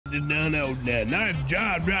No, not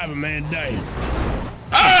job driving, man. Damn.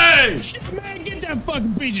 Hey! Shit, man, get that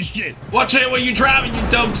fucking piece of shit. Watch out when you driving, you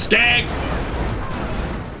dumb skag.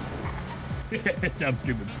 Dumb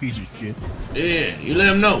stupid piece of shit. Yeah, you let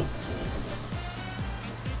him know.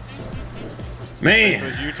 Man.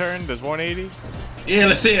 There's U-turn, there's 180. Yeah,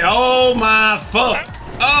 let's see it. Oh my fuck.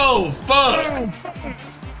 Oh fuck. Oh, fuck.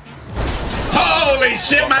 Holy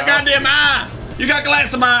shit, my goddamn eye. You got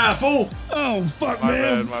glass in my eye, fool. Oh, fuck, My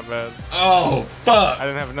man. bad, my bad. Oh fuck. I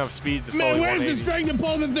didn't have enough speed to Man, fully where's the 180. string to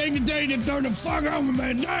pull the thing today to turn the fuck over,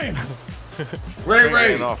 man? Damn.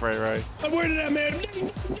 Ray. Off, right. Where did that man?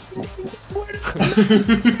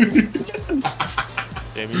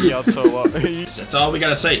 Damn, you yelled so low. That's all we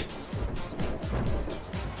gotta say.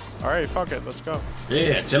 Alright, fuck it, let's go.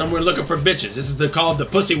 Yeah, tell them we're looking for bitches. This is called the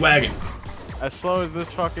pussy wagon. As slow as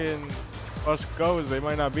this fucking bus goes, they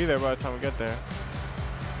might not be there by the time we get there.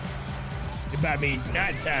 It might be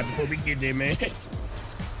night time before we get there, man. Yeah,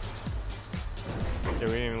 we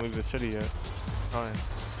didn't even leave the city yet. Fine.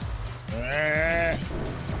 And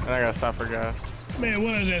I gotta stop for gas. Man,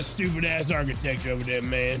 what is that stupid ass architecture over there,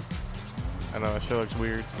 man? I know, that shit looks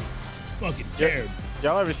weird. Fucking terrible.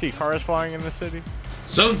 Y'all ever see cars flying in the city?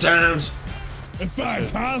 Sometimes. The fire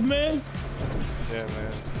cars, man? Yeah,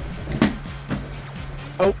 man.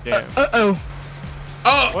 Oh, Damn.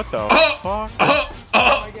 Oh. What the fuck?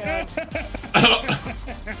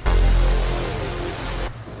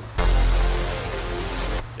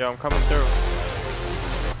 Yo, I'm coming through.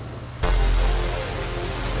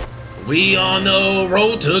 We on the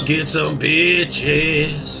road to get some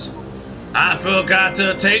bitches. I forgot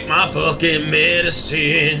to take my fucking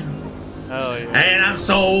medicine. Hell yeah. And I'm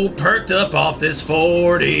so perked up off this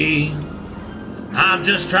 40. I'm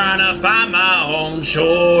just trying to find my own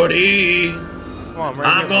shorty. Come on, right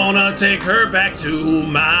I'm here. gonna take her back to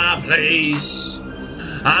my place.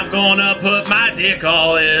 I'm gonna put my dick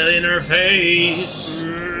all in her face.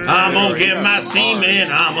 I'm gonna get my semen,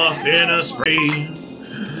 I'm a finna spray.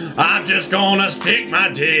 I'm just gonna stick my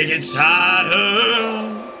dick inside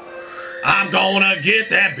her. I'm gonna get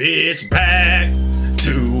that bitch back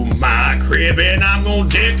to my crib and I'm gonna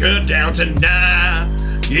dick her down tonight.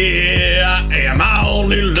 Yeah, I am. I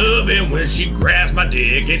only love it when she grabs my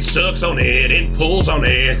dick and sucks on it and pulls on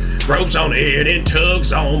it, gropes on it and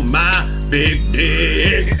tugs on my big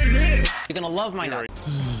dick. You're gonna love my nut.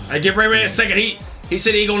 I give Ray a second. He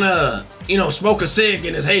said he gonna, smoke a cig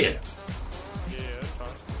in his head. Yeah, that's fine.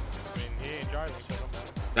 I mean, he ain't driving, so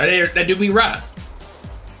don't matter. That do be right.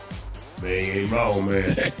 Man, you ain't wrong,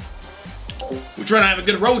 man. We're trying to have a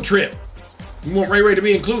good road trip. We want Ray to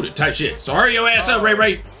be included, type shit. So hurry your ass up,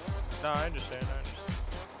 Ray. No, I understand.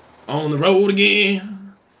 On the road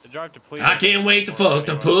again. The drive to Please. I can't wait to fuck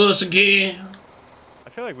the puss again.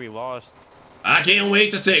 I feel like we lost. I can't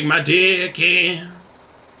wait to stick my dick in.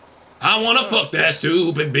 I wanna fuck that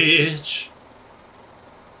stupid bitch.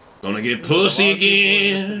 Gonna get pussy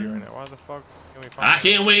again. Why the fuck can we find I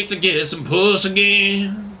can't wait to get some puss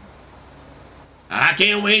again. I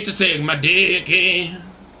can't wait to stick my dick in.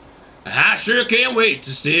 I sure can't wait to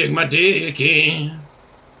stick my dick in.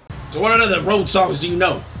 So what other road songs do you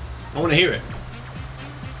know? I want to hear it.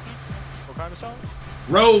 What kind of song?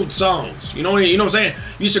 Road songs. You know what I'm saying?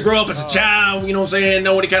 You used to grow up as a child, you know what I'm saying?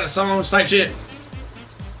 Know any kind of songs type shit?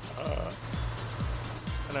 And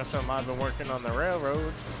that's something I've been working on the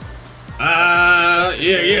railroad.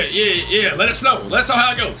 Yeah. Let us know. Let us know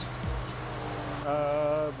how it goes.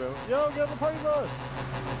 Bill. Yo, get the party bus.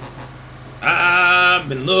 I've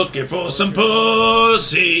been looking for some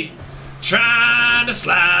pussy, trying to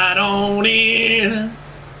slide on in.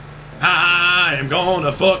 I am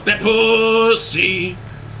gonna fuck that pussy,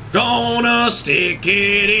 gonna stick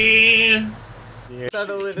it in. Yeah.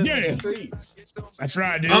 Settle it in the streets. That's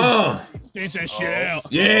right, dude. Chase that shit out.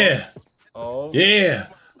 Yeah. Oh. Yeah.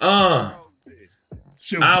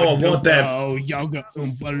 I don't want that. Oh, y'all got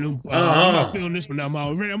oompa loompa. I'm not feeling this one now. I'm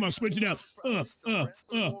already. I'm gonna switch it up.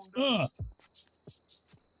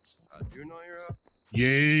 Yeah.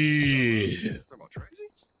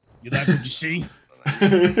 You like what you see?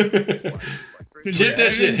 Hit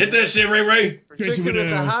that shit. Hit that shit, Ray. Fixing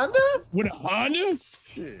with a Honda? With a Honda?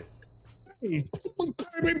 Shit. Hey,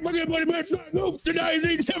 baby, look at my man. Today is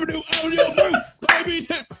 87 on your roof, baby.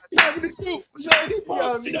 Yeah.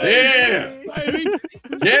 Baby.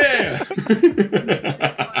 Yeah.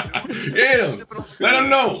 Yeah. Let them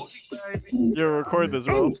know. You record this,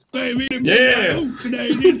 bro. Baby. Yeah.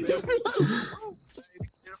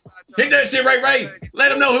 Hit that shit, Ray. Let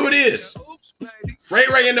them know who it is.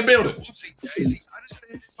 Ray in the building.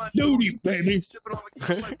 Duty, baby.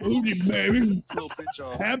 Booty, baby.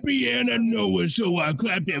 Happy and I know it, so I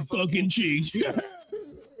clap them fucking cheeks.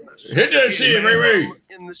 Hit that shit, Ray Ray.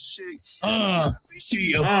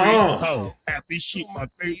 She a oh, happy shit, my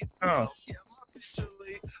face. Are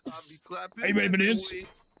you ready for this?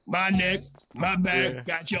 My neck, my back,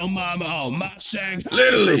 got your mama on my sack.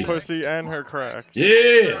 Literally. Her pussy and her crack.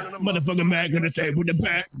 Yeah. Motherfucking Mac on the table, the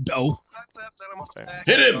back door.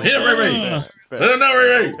 Hit him, Ray Ray. Let him know, Ray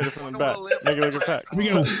Ray. Hit it from the back. Make it like a pack. Here we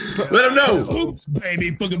go. Let him know. Oops,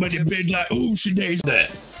 baby, fucking about your bitch like, ooh, she days.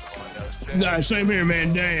 That. Nah, same here,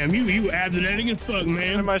 man. Damn, you athletic as fuck, Put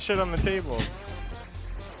man. my shit on the table.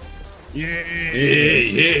 Yeah.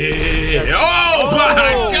 Oh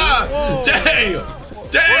my God. Whoa. Damn.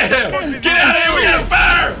 Damn. Get out of here. We got a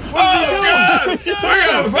fire. Oh God. We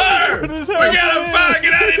got a fire. We got a fire.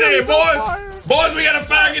 Get out of here, boys. Boys, we got a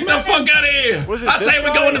fire. Get the fuck out of here. I say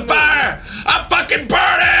we go in the fire. I'm fucking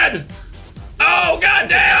burning. Oh,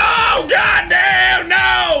 goddamn. Oh, goddamn.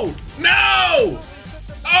 No. No.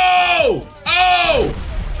 Oh. Oh.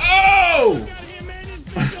 Oh.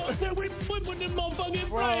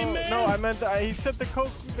 No, I meant that he set the coke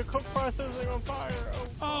processing on fire.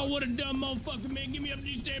 Oh, what a dumb motherfucker, man. Give me up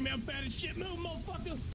these damn fat as shit. Move, motherfucker.